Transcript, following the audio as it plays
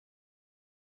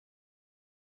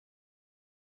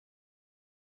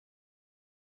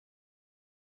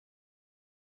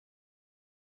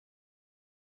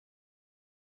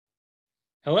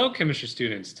Hello, chemistry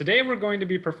students. Today we're going to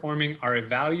be performing our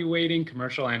evaluating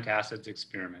commercial antacids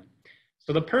experiment.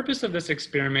 So the purpose of this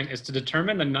experiment is to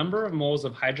determine the number of moles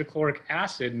of hydrochloric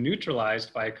acid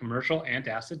neutralized by a commercial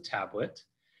antacid tablet,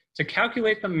 to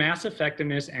calculate the mass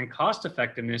effectiveness and cost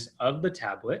effectiveness of the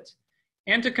tablet,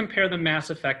 and to compare the mass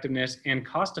effectiveness and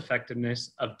cost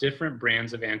effectiveness of different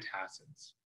brands of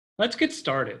antacids. Let's get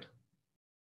started.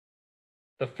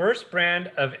 The first brand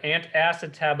of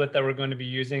antacid tablet that we're going to be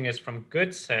using is from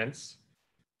GoodSense.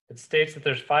 It states that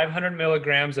there's 500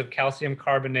 milligrams of calcium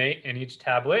carbonate in each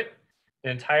tablet.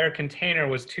 The entire container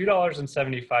was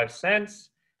 $2.75,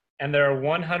 and there are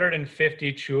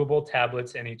 150 chewable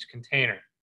tablets in each container.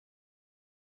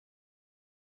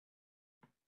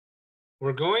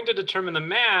 We're going to determine the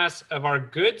mass of our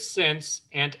GoodSense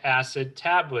antacid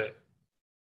tablet.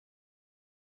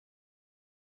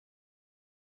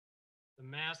 The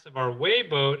mass of our weigh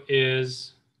boat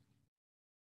is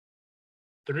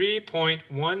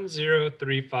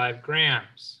 3.1035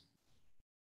 grams.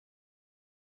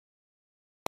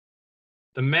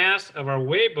 The mass of our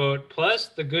weigh boat plus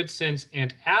the GoodSense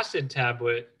antacid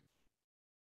tablet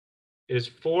is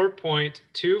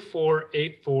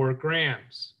 4.2484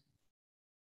 grams.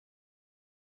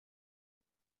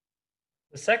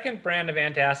 The second brand of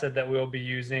antacid that we'll be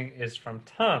using is from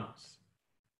Tums.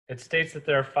 It states that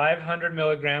there are 500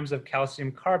 milligrams of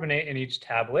calcium carbonate in each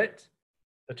tablet.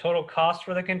 The total cost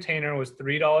for the container was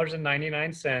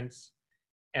 $3.99,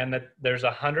 and that there's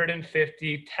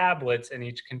 150 tablets in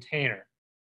each container.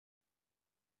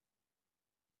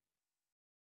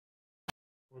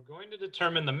 We're going to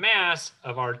determine the mass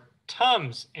of our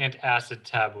Tums antacid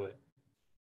tablet.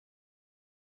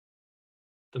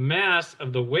 The mass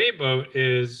of the weigh boat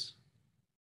is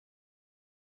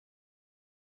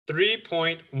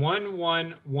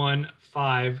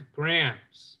 3.1115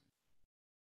 grams.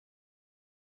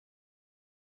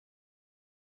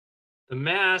 The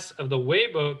mass of the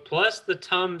weigh boat plus the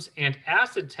Tums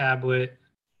antacid tablet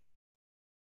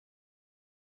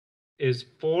is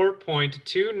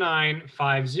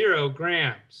 4.2950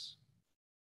 grams.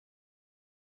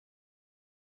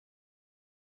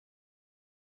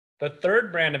 The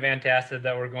third brand of antacid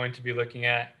that we're going to be looking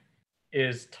at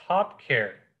is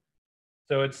TopCare.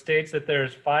 So it states that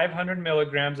there's 500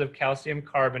 milligrams of calcium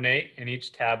carbonate in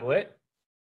each tablet.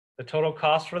 The total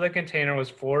cost for the container was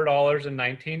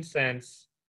 $4.19,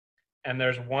 and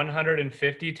there's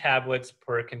 150 tablets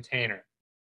per container.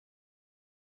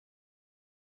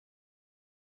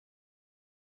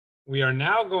 We are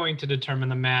now going to determine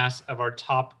the mass of our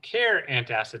TopCare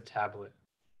antacid tablet.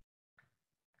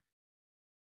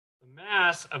 The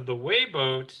mass of the weigh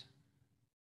boat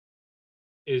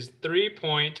is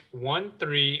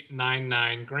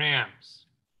 3.1399 grams.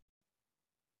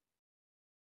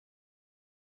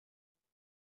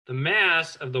 The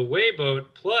mass of the weigh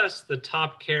boat plus the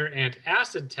TopCare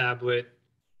antacid tablet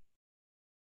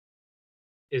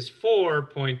is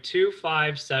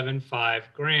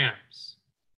 4.2575 grams.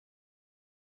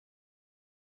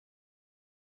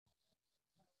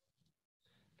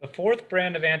 The fourth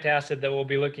brand of antacid that we'll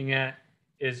be looking at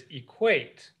is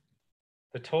Equate.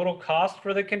 The total cost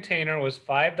for the container was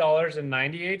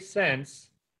 $5.98.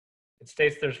 It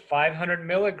states there's 500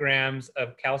 milligrams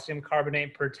of calcium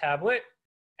carbonate per tablet,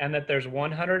 and that there's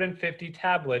 150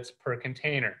 tablets per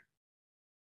container.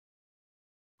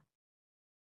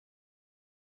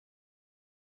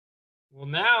 We'll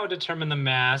now determine the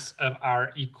mass of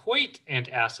our Equate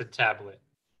antacid tablet.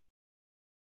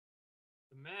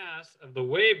 The mass of the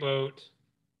weigh boat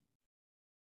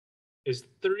is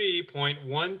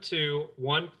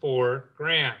 3.1214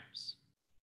 grams.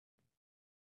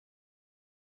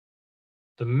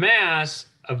 The mass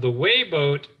of the weigh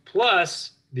boat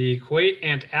plus the Equate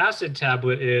antacid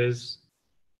tablet is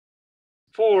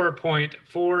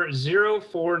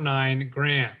 4.4049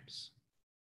 grams.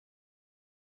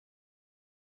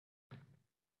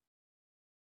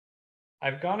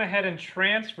 I've gone ahead and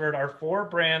transferred our 4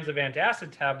 brands of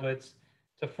antacid tablets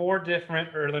to 4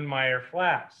 different Erlenmeyer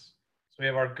flasks. So we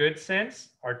have our GoodSense,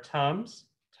 our Tums,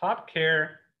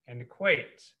 TopCare, and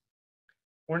Equate.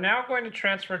 We're now going to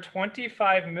transfer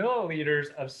 25 milliliters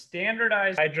of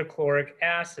standardized hydrochloric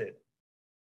acid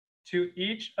to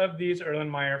each of these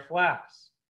Erlenmeyer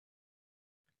flasks.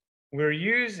 We're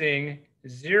using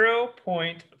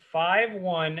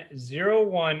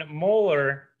 0.5101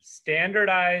 molar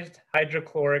standardized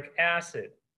hydrochloric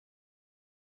acid.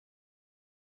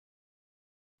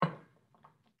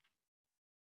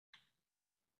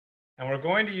 And we're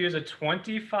going to use a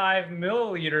 25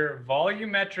 milliliter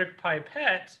volumetric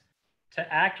pipette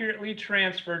to accurately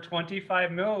transfer 25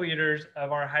 milliliters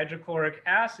of our hydrochloric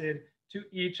acid to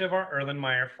each of our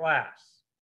Erlenmeyer flasks.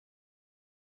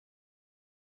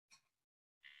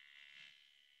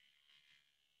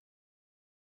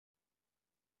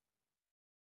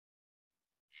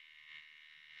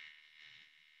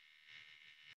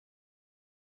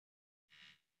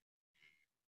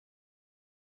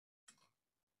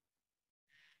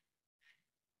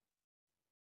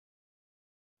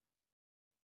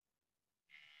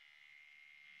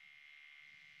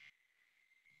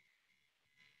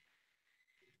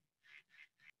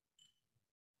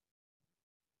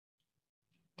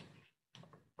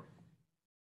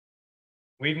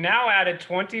 We've now added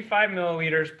 25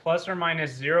 milliliters plus or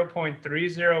minus 0.30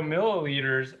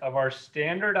 milliliters of our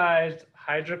standardized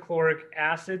hydrochloric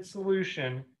acid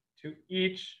solution to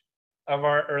each of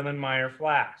our Erlenmeyer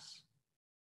flasks.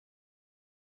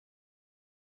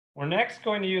 We're next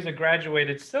going to use a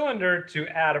graduated cylinder to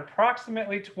add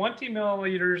approximately 20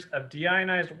 milliliters of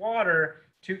deionized water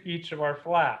to each of our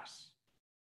flasks.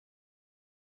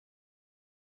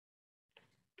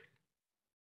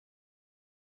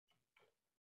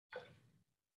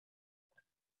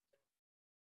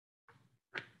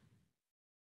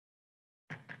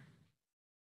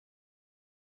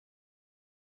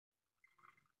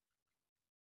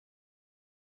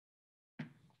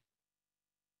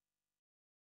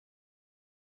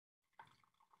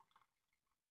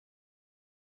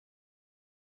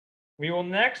 We will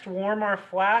next warm our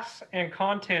flasks and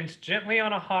contents gently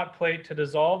on a hot plate to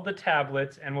dissolve the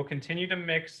tablets, and we'll continue to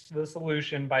mix the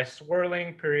solution by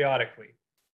swirling periodically.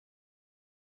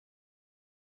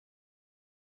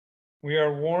 We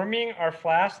are warming our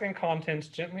flask and contents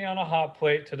gently on a hot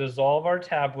plate to dissolve our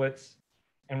tablets,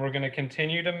 and we're going to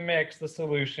continue to mix the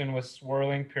solution with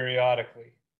swirling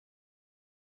periodically.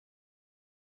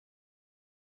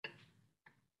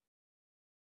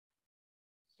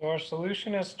 So our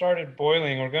solution has started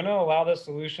boiling. We're going to allow the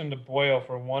solution to boil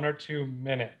for 1 or 2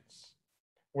 minutes.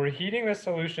 We're heating the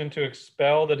solution to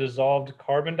expel the dissolved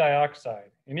carbon dioxide.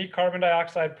 Any carbon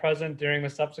dioxide present during the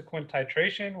subsequent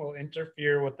titration will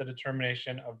interfere with the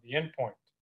determination of the endpoint.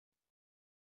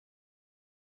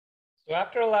 So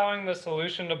after allowing the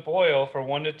solution to boil for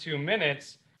 1 to 2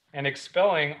 minutes and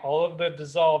expelling all of the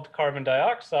dissolved carbon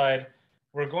dioxide,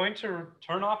 we're going to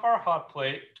turn off our hot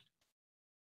plate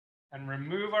and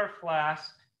remove our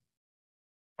flask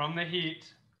from the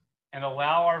heat and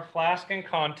allow our flask and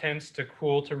contents to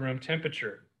cool to room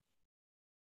temperature.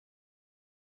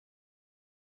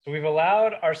 So we've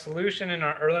allowed our solution in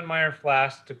our Erlenmeyer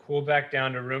flask to cool back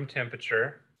down to room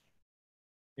temperature.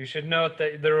 You should note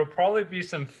that there will probably be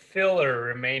some filler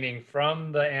remaining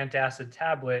from the antacid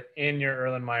tablet in your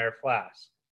Erlenmeyer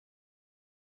flask.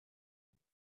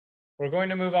 We're going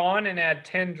to move on and add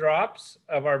 10 drops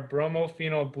of our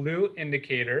bromophenol blue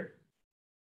indicator.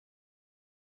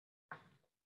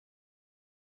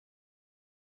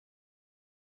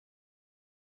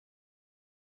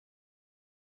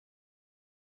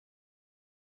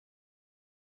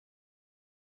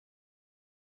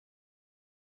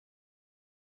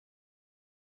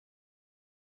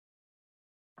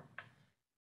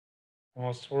 And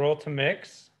we'll swirl to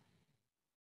mix.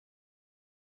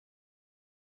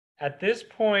 At this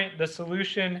point, the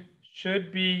solution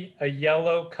should be a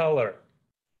yellow color.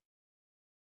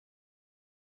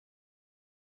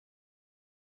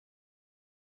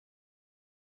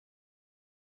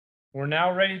 We're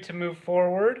now ready to move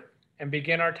forward and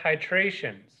begin our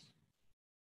titrations.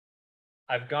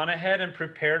 I've gone ahead and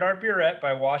prepared our burette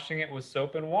by washing it with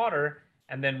soap and water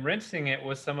and then rinsing it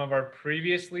with some of our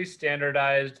previously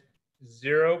standardized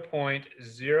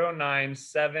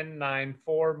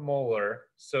 0.09794 molar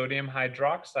sodium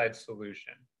hydroxide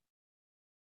solution.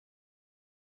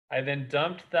 I then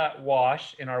dumped that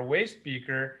wash in our waste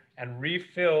beaker and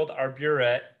refilled our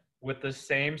burette with the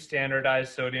same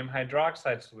standardized sodium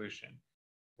hydroxide solution.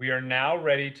 We are now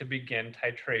ready to begin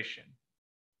titration.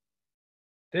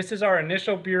 This is our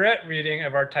initial burette reading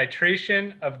of our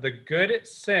titration of the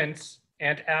GoodSense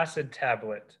antacid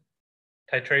tablet.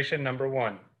 Titration number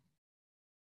 1.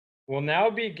 We'll now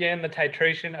begin the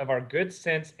titration of our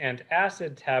GoodSense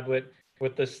antacid tablet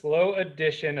with the slow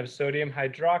addition of sodium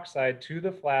hydroxide to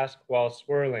the flask while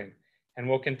swirling. And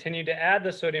we'll continue to add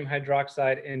the sodium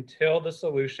hydroxide until the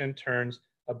solution turns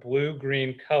a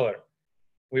blue-green color.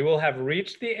 We will have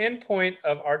reached the end point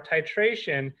of our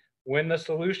titration when the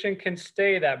solution can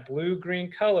stay that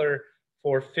blue-green color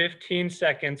for 15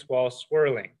 seconds while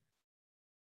swirling.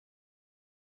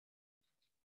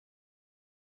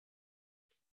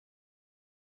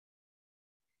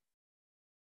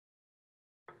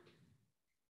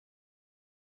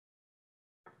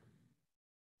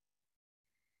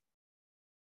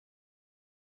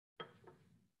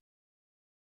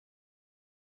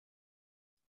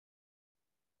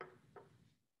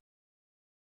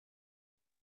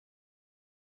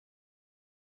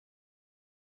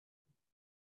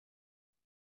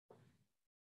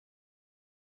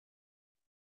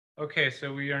 Okay,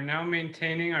 so we are now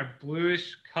maintaining our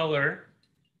bluish color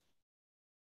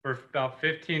for about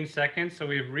 15 seconds. So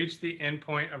we've reached the end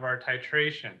point of our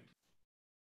titration.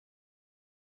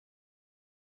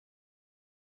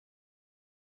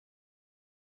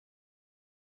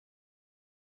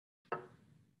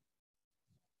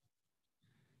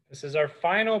 This is our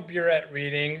final burette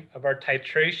reading of our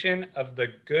titration of the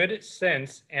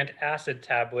GoodSense antacid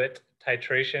tablet,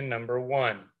 titration number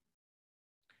 1.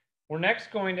 We're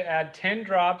next going to add 10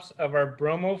 drops of our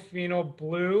bromophenol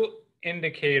blue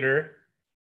indicator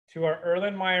to our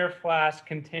Erlenmeyer flask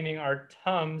containing our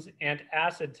Tums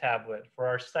antacid tablet for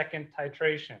our second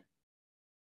titration.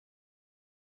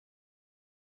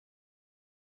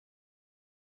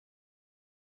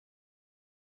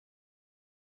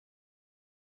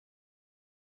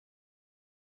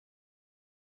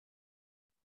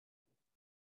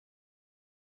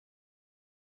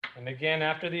 And again,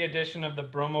 after the addition of the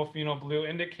bromophenol blue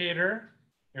indicator,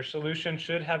 your solution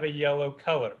should have a yellow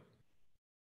color.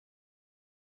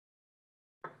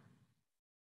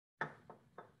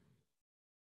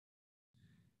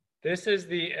 This is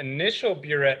the initial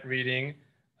burette reading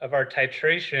of our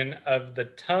titration of the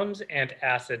Tums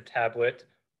antacid tablet,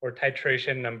 or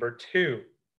titration number 2.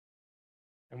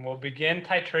 And we'll begin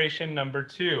titration number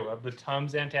 2 of the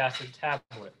Tums antacid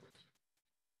tablet.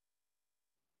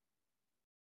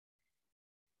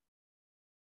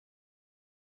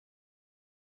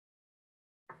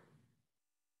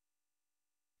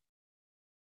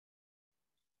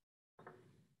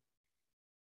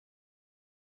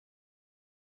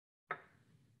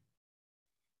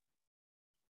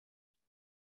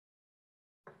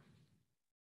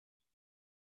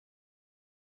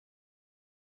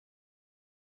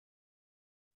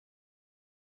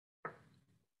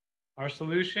 Our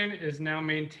solution is now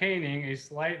maintaining a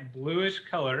slight bluish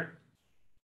color.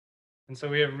 And so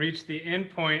we have reached the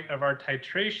end point of our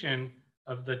titration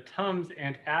of the Tums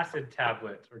antacid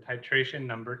tablet, or titration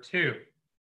number 2.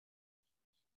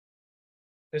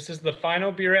 This is the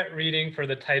final burette reading for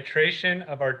the titration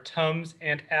of our Tums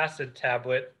antacid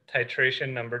tablet,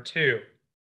 titration number 2.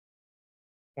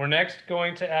 We're next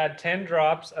going to add 10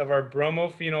 drops of our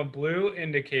bromophenol blue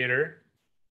indicator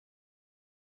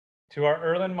to our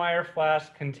Erlenmeyer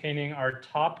flask containing our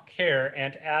TopCare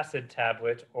antacid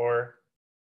tablet, or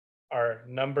our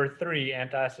number 3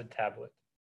 antacid tablet.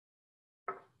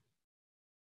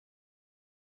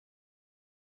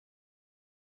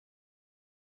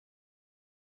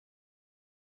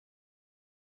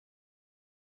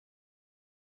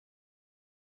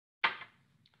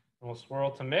 We'll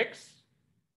swirl to mix,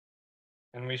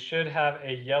 and we should have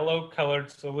a yellow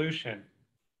colored solution.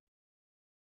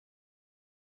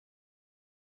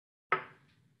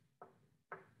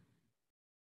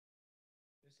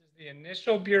 The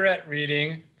initial burette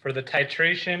reading for the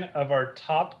titration of our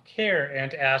TopCare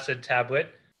antacid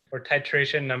tablet, or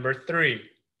titration number 3.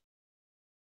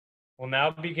 We'll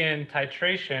now begin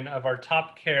titration of our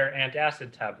TopCare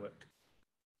antacid tablet.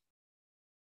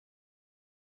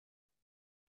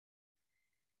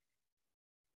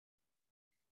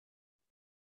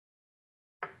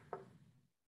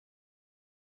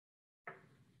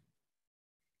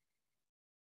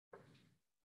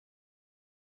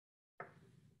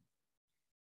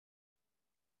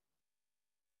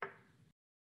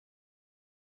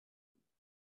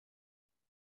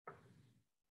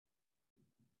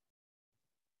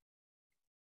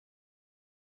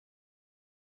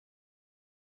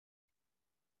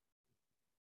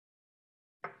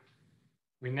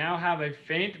 We now have a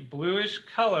faint bluish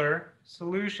color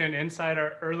solution inside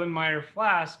our Erlenmeyer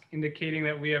flask, indicating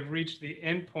that we have reached the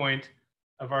end point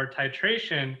of our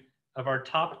titration of our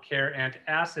TopCare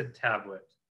antacid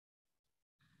tablet.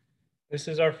 This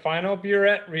is our final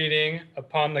burette reading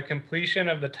upon the completion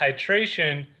of the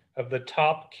titration of the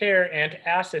TopCare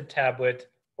antacid tablet,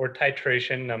 or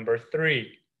titration number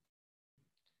 3.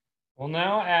 We'll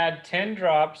now add 10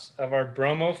 drops of our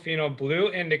bromophenol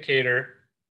blue indicator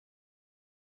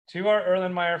to our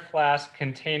Erlenmeyer flask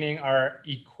containing our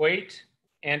Equate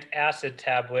antacid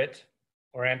tablet,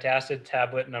 or antacid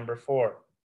tablet number 4.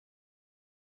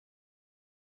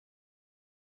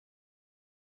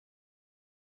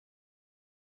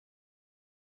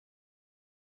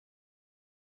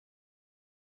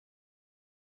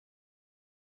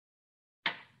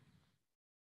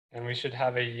 And we should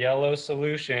have a yellow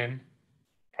solution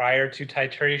prior to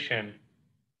titration.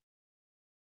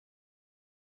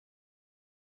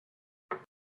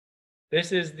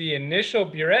 This is the initial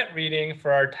burette reading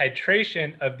for our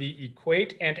titration of the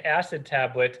Equate antacid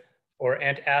tablet, or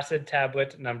antacid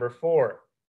tablet number 4.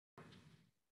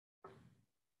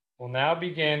 We'll now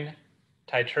begin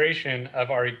titration of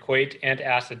our Equate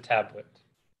antacid tablet.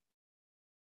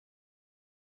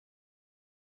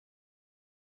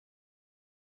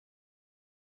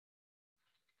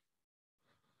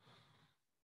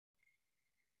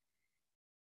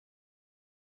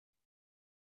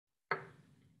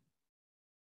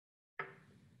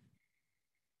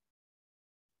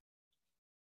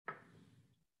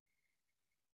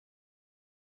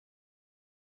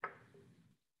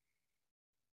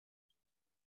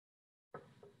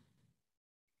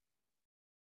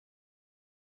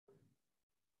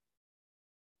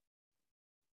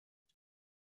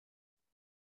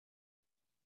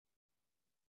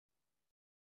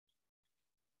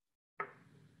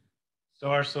 So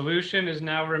our solution is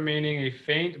now remaining a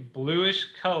faint bluish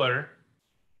color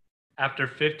after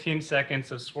 15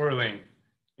 seconds of swirling,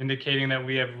 indicating that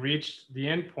we have reached the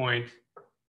endpoint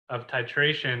of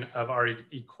titration of our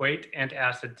Equate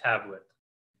antacid tablet.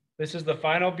 This is the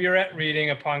final burette reading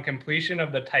upon completion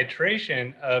of the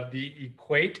titration of the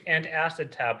Equate antacid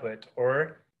tablet,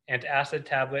 or antacid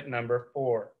tablet number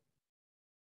 4.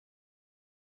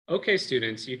 Okay,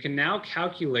 students, you can now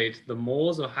calculate the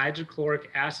moles of hydrochloric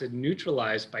acid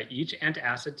neutralized by each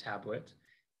antacid tablet,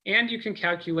 and you can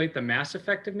calculate the mass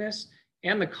effectiveness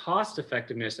and the cost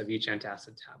effectiveness of each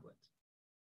antacid tablet.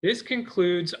 This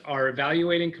concludes our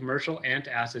evaluating commercial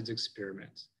antacids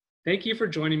experiment. Thank you for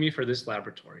joining me for this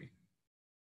laboratory.